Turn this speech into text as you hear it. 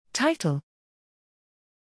Title: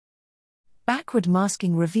 Backward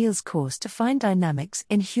masking reveals coarse-to-fine dynamics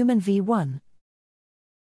in human V1.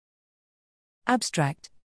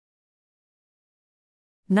 Abstract: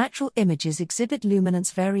 Natural images exhibit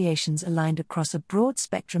luminance variations aligned across a broad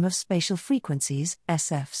spectrum of spatial frequencies,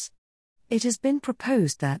 SFs. It has been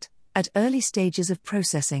proposed that, at early stages of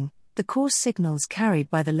processing, the coarse signals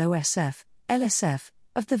carried by the low SF, LSF,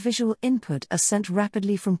 of the visual input are sent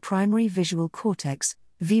rapidly from primary visual cortex,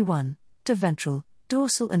 V1, to ventral,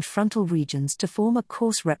 dorsal and frontal regions to form a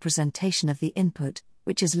coarse representation of the input,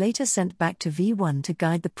 which is later sent back to V1 to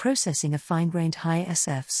guide the processing of fine-grained high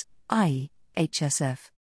SFs, i.e.,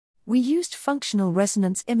 HSF. We used functional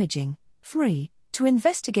resonance imaging, FRI, to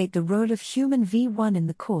investigate the role of human V1 in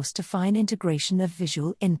the coarse-to-fine integration of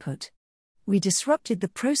visual input. We disrupted the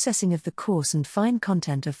processing of the coarse and fine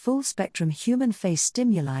content of full-spectrum human face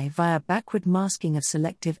stimuli via backward masking of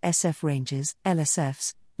selective SF ranges,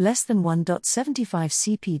 LSFs, less than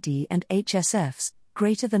 1.75 CPD and HSFs,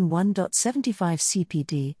 greater than 1.75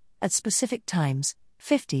 CPD, at specific times,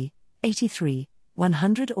 50, 83,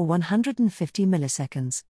 100 or 150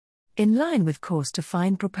 milliseconds. In line with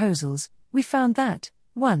coarse-to-fine proposals, we found that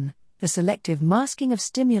 1. The selective masking of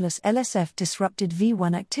stimulus LSF disrupted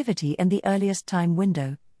V1 activity in the earliest time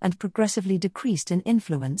window, and progressively decreased in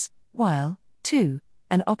influence, while 2.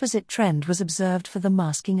 An opposite trend was observed for the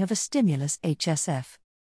masking of a stimulus HSF.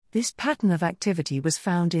 This pattern of activity was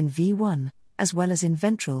found in V1, as well as in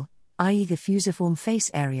ventral, i.e. the fusiform face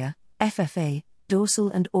area, FFA, dorsal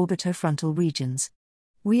and orbitofrontal regions.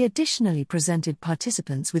 We additionally presented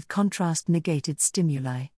participants with contrast-negated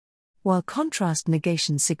stimuli. While contrast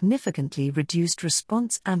negation significantly reduced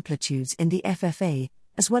response amplitudes in the FFA,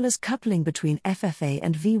 as well as coupling between FFA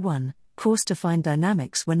and V1, coarse-to-fine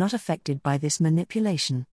dynamics were not affected by this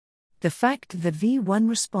manipulation. The fact that V1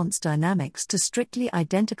 response dynamics to strictly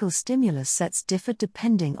identical stimulus sets differed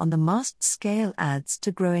depending on the masked scale adds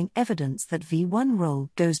to growing evidence that V1 role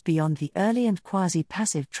goes beyond the early and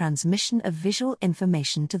quasi-passive transmission of visual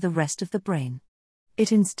information to the rest of the brain.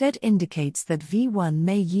 It instead indicates that V1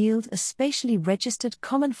 may yield a spatially registered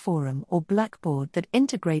common forum or blackboard that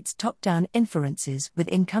integrates top-down inferences with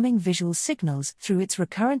incoming visual signals through its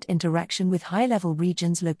recurrent interaction with high-level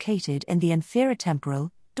regions located in the inferotemporal,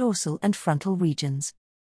 dorsal and frontal regions.